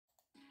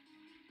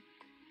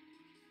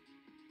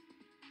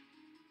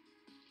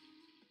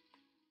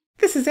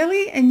this is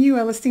Ellie and you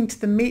are listening to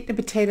the Meat and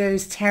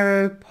Potatoes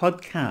Tarot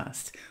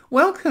podcast.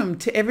 Welcome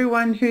to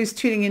everyone who's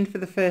tuning in for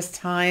the first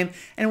time,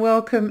 and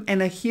welcome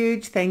and a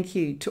huge thank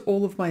you to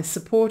all of my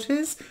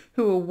supporters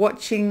who are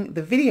watching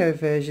the video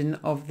version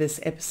of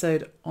this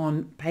episode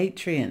on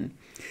Patreon.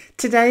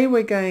 Today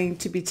we're going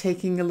to be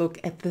taking a look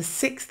at the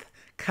sixth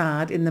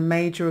card in the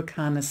Major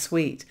Arcana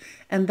suite,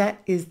 and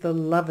that is the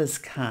Lover's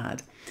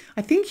card.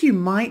 I think you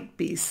might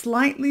be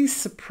slightly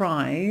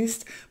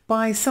surprised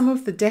by some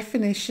of the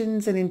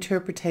definitions and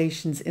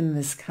interpretations in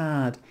this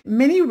card.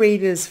 Many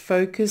readers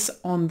focus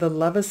on the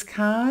Lover's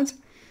card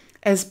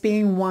as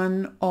being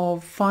one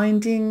of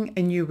finding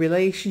a new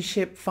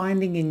relationship,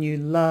 finding a new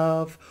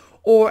love,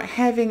 or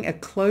having a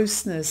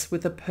closeness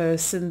with a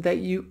person that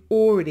you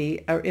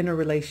already are in a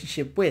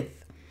relationship with.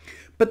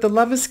 But the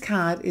Lover's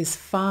card is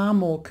far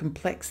more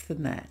complex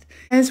than that.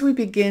 As we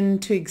begin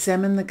to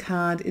examine the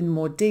card in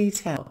more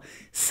detail,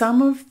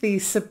 some of the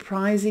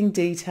surprising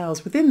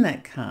details within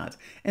that card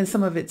and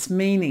some of its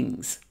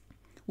meanings,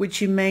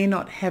 which you may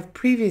not have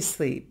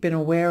previously been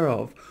aware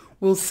of,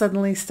 will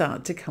suddenly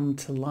start to come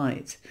to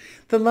light.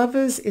 The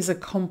Lovers is a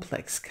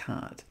complex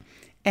card,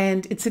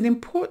 and it's an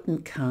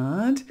important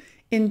card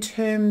in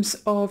terms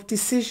of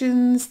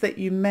decisions that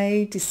you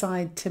may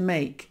decide to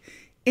make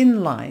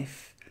in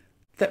life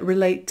that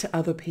relate to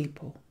other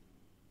people.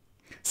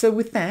 So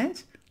with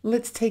that,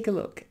 let's take a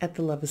look at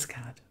the Lover's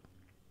card.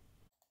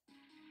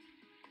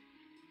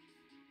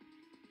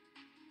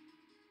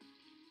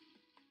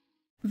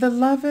 The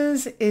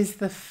Lovers is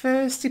the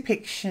first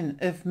depiction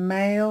of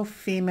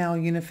male-female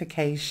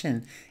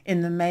unification in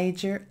the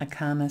Major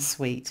Arcana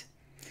suite.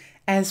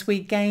 As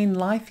we gain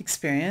life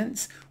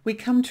experience, we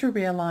come to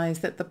realize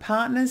that the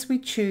partners we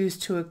choose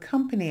to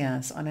accompany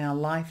us on our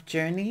life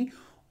journey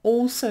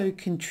also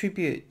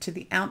contribute to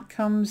the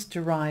outcomes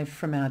derived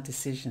from our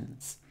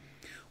decisions.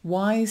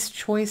 Wise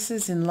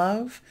choices in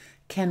love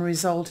can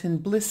result in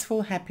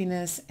blissful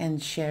happiness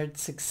and shared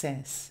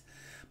success,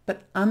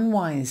 but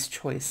unwise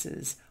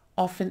choices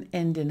often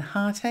end in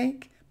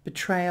heartache,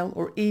 betrayal,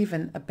 or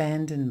even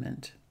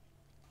abandonment.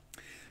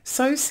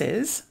 So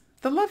says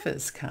the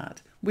Lover's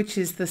card, which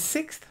is the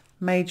sixth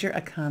Major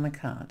Arcana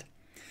card.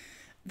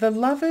 The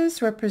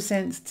Lovers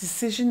represents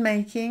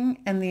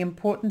decision-making and the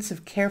importance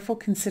of careful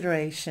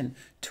consideration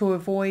to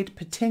avoid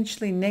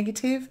potentially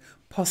negative,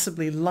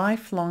 possibly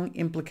lifelong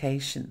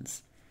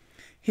implications.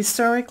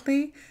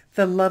 Historically,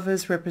 the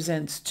Lovers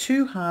represents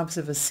two halves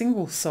of a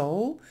single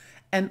soul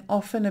and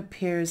often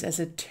appears as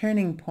a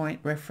turning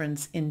point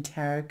reference in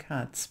tarot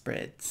card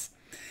spreads.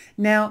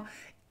 Now,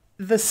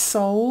 the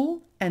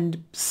soul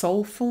and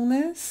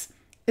soulfulness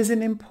is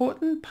an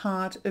important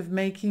part of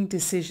making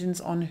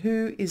decisions on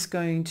who is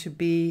going to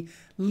be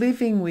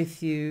living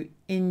with you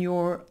in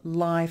your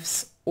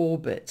life's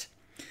orbit.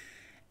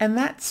 And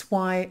that's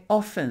why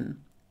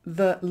often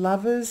the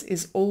Lovers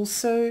is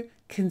also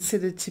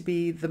considered to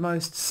be the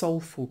most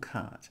soulful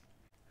card.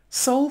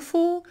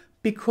 Soulful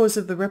because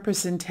of the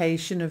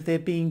representation of there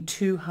being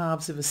two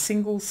halves of a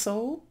single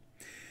soul,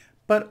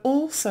 but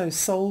also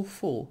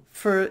soulful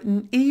for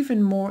an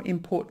even more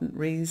important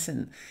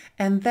reason,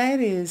 and that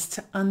is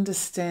to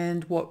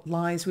understand what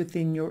lies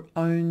within your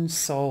own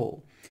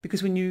soul.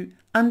 Because when you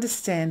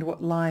understand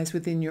what lies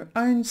within your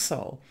own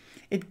soul,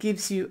 it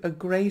gives you a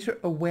greater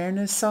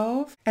awareness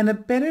of and a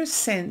better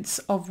sense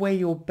of where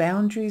your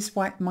boundaries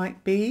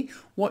might be,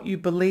 what you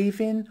believe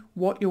in,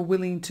 what you're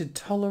willing to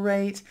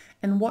tolerate,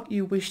 and what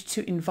you wish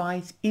to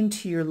invite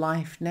into your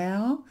life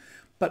now,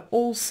 but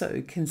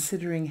also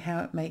considering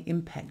how it may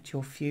impact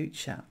your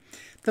future.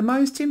 The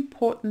most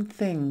important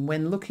thing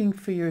when looking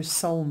for your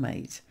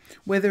soulmate,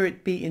 whether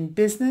it be in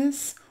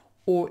business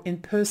or in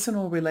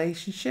personal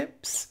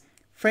relationships,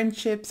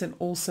 friendships, and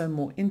also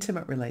more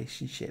intimate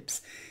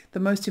relationships, the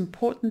most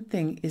important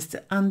thing is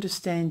to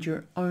understand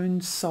your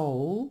own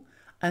soul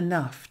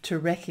enough to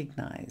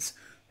recognize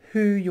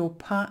who your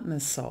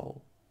partner's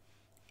soul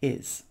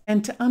is.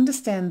 And to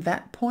understand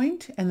that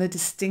point and the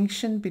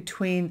distinction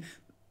between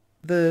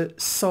the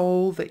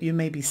soul that you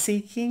may be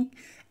seeking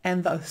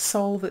and the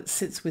soul that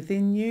sits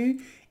within you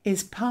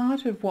is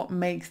part of what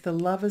makes the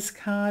Lover's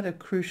card a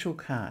crucial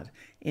card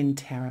in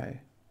tarot.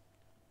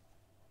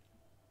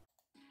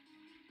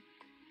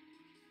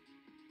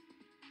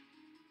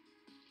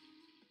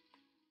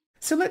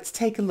 So let's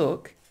take a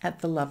look at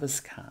the Lover's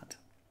card.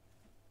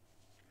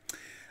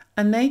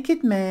 A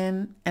naked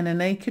man and a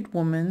naked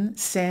woman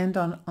stand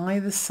on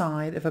either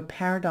side of a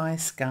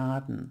paradise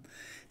garden,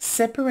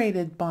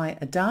 separated by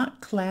a dark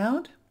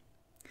cloud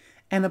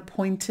and a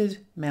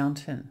pointed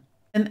mountain.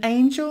 An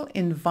angel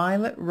in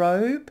violet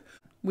robe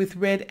with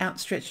red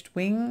outstretched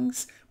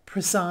wings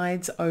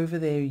presides over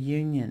their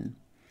union.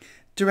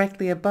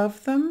 Directly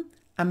above them,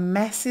 a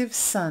massive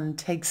sun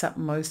takes up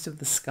most of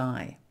the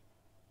sky.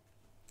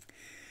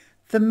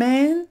 The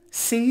man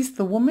sees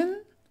the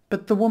woman,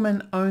 but the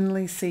woman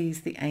only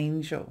sees the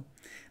angel.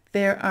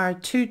 There are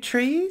two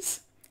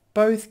trees,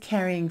 both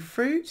carrying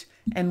fruit,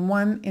 and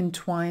one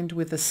entwined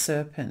with a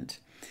serpent,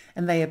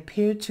 and they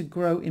appear to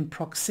grow in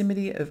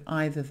proximity of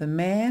either the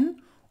man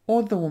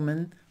or the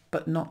woman,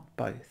 but not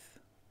both.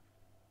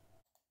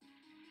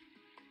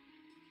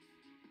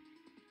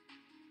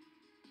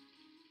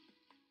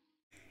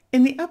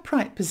 In the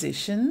upright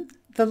position,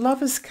 the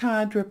Lover's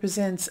card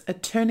represents a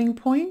turning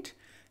point,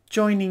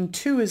 joining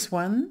two as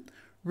one,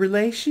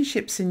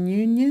 relationships and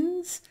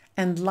unions,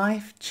 and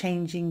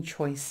life-changing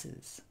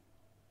choices.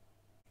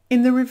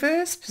 In the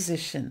reverse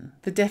position,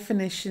 the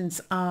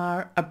definitions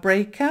are a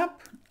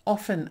breakup,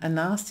 often a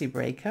nasty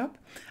breakup,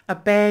 a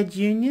bad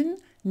union,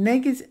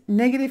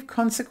 negative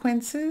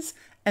consequences,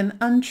 an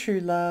untrue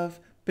love,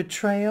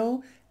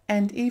 betrayal,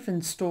 and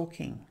even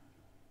stalking.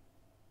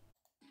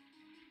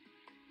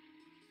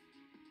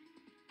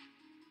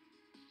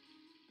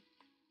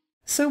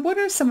 So what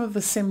are some of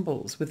the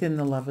symbols within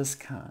the Lover's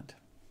card?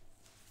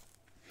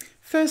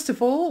 First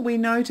of all, we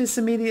notice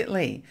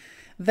immediately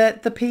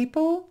that the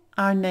people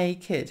are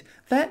naked.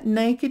 That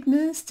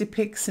nakedness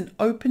depicts an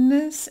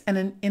openness and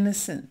an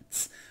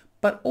innocence,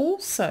 but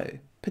also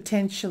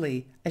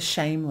potentially a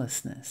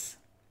shamelessness.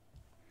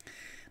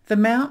 The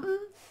mountain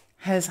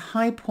has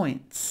high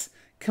points,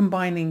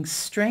 combining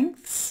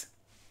strengths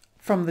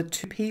from the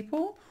two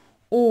people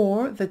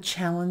or the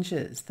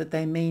challenges that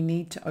they may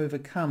need to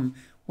overcome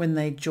when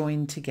they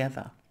join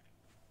together.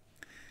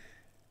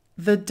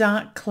 The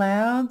dark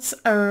clouds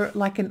are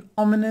like an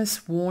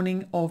ominous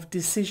warning of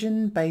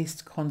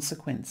decision-based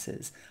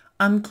consequences,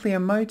 unclear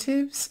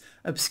motives,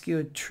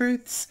 obscured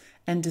truths,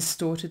 and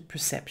distorted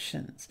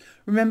perceptions.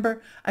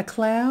 Remember, a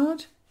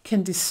cloud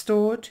can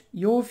distort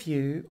your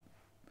view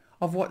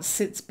of what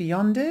sits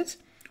beyond it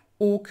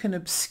or can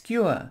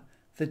obscure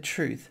the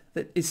truth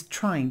that is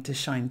trying to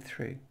shine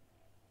through.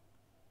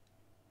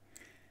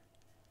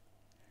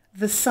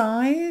 The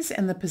size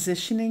and the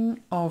positioning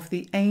of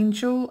the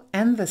angel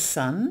and the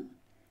sun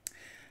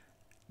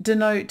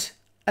denote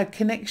a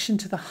connection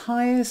to the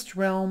highest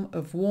realm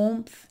of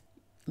warmth,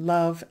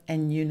 love,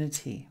 and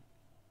unity.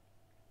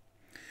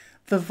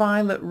 The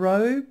violet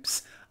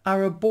robes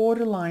are a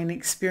borderline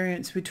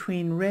experience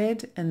between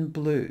red and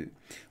blue.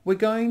 We're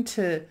going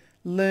to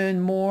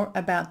learn more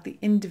about the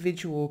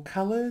individual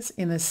colours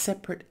in a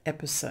separate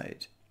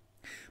episode.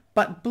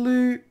 But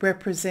blue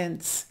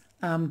represents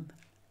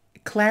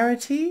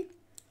clarity.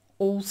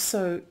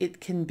 Also, it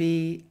can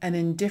be an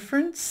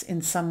indifference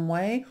in some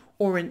way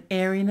or an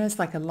airiness,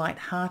 like a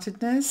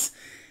lightheartedness.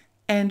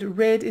 And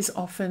red is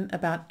often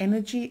about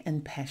energy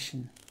and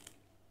passion.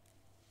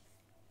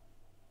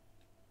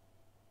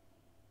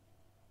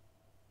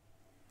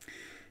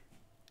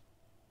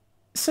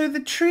 So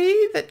the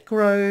tree that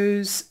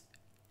grows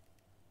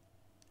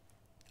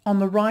on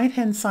the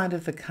right-hand side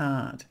of the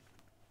card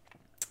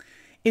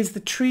is the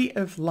tree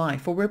of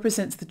life, or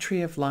represents the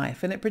tree of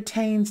life, and it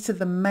pertains to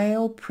the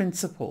male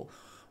principle,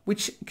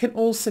 which can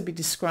also be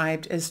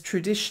described as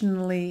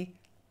traditionally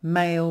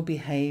male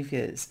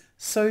behaviours,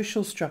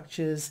 social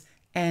structures,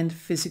 and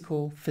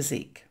physical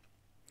physique.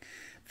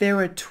 There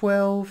are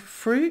 12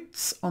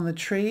 fruits on the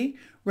tree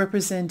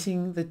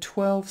representing the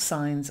 12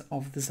 signs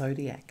of the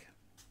zodiac.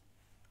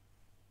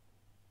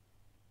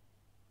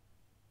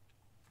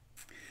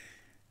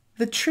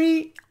 The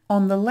tree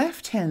on the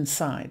left-hand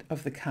side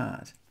of the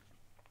card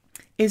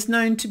is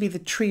known to be the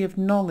tree of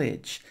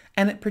knowledge,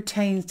 and it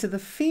pertains to the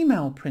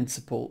female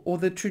principle, or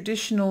the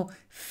traditional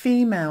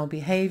female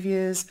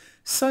behaviours,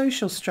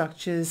 social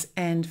structures,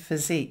 and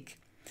physique.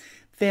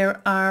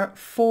 There are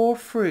 4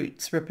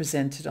 fruits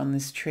represented on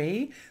this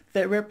tree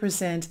that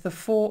represent the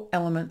 4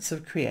 elements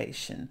of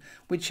creation,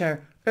 which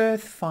are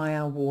earth,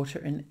 fire, water,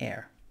 and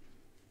air.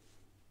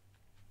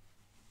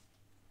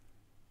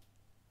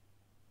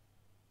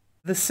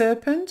 The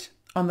serpent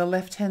on the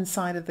left-hand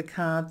side of the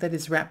card that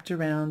is wrapped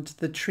around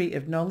the tree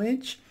of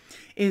knowledge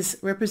is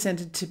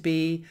represented to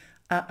be,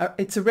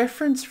 it's a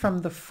reference from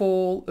the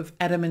fall of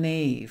Adam and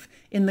Eve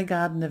in the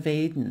Garden of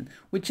Eden,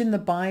 which in the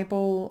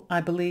Bible, I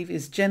believe,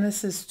 is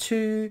Genesis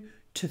 2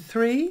 to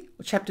 3,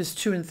 chapters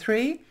 2 and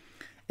 3,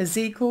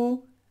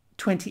 Ezekiel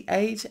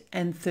 28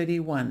 and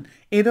 31.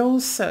 It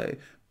also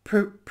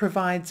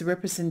provides a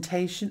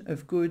representation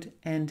of good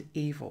and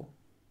evil.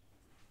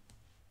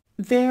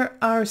 There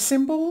are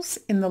symbols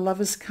in the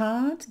Lover's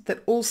card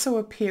that also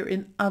appear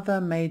in other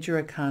major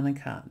arcana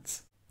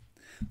cards.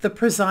 The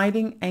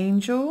presiding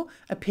angel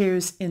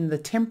appears in the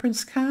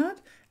Temperance card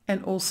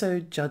and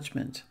also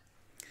Judgment.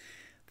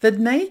 The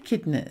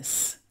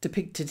nakedness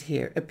depicted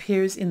here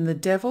appears in the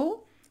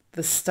Devil,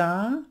 the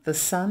Star, the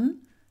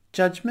Sun,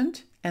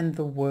 Judgment, and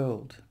the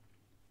World.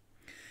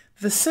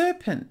 The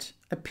Serpent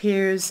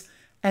appears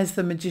as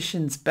the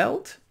Magician's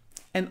Belt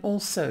and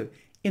also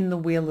in the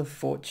Wheel of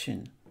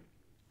Fortune.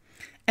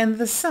 And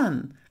the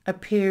Sun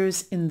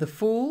appears in the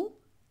Fool,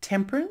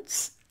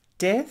 Temperance,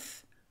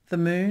 Death, the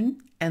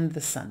Moon, and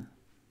the Sun.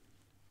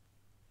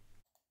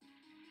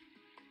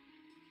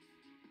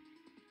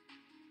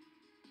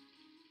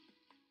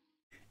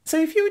 So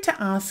if you were to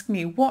ask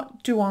me,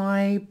 what do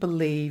I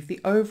believe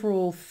the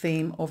overall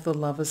theme of the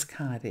Lover's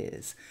card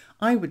is,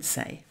 I would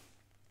say,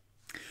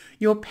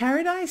 your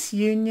paradise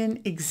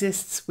union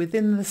exists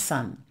within the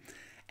sun,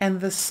 and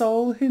the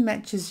soul who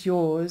matches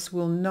yours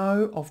will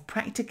know of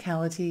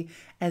practicality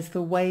as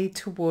the way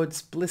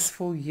towards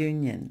blissful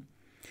union.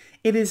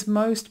 It is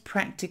most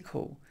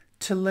practical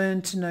to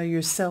learn to know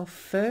yourself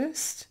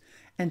first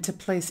and to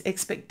place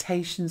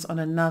expectations on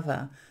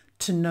another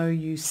to know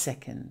you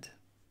second.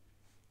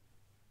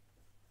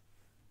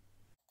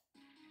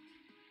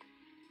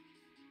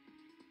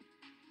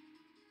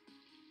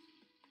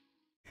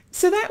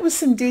 So that was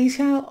some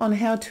detail on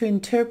how to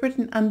interpret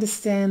and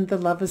understand the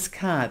Lover's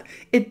card.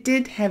 It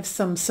did have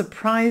some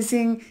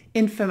surprising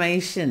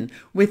information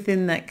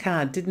within that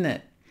card, didn't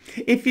it?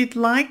 If you'd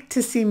like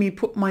to see me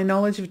put my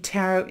knowledge of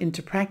tarot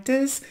into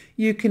practice,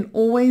 you can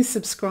always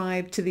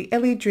subscribe to the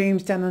Ellie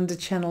Dreams Down Under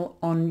channel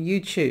on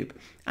YouTube.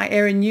 I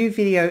air a new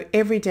video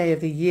every day of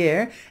the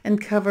year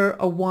and cover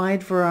a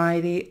wide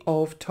variety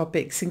of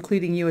topics,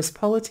 including US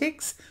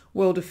politics,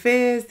 world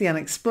affairs, the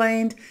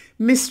unexplained,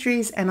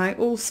 mysteries, and I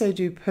also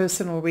do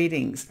personal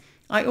readings.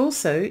 I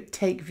also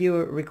take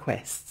viewer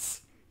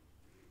requests.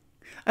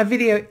 A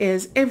video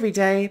airs every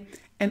day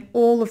and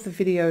all of the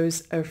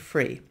videos are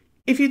free.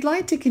 If you'd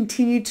like to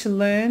continue to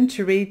learn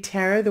to read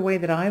tarot the way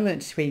that I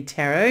learned to read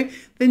tarot,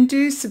 then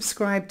do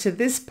subscribe to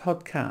this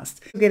podcast.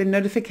 You'll get a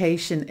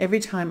notification every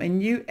time a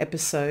new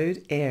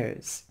episode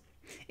airs.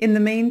 In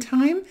the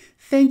meantime,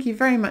 thank you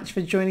very much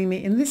for joining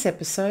me in this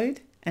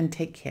episode and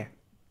take care.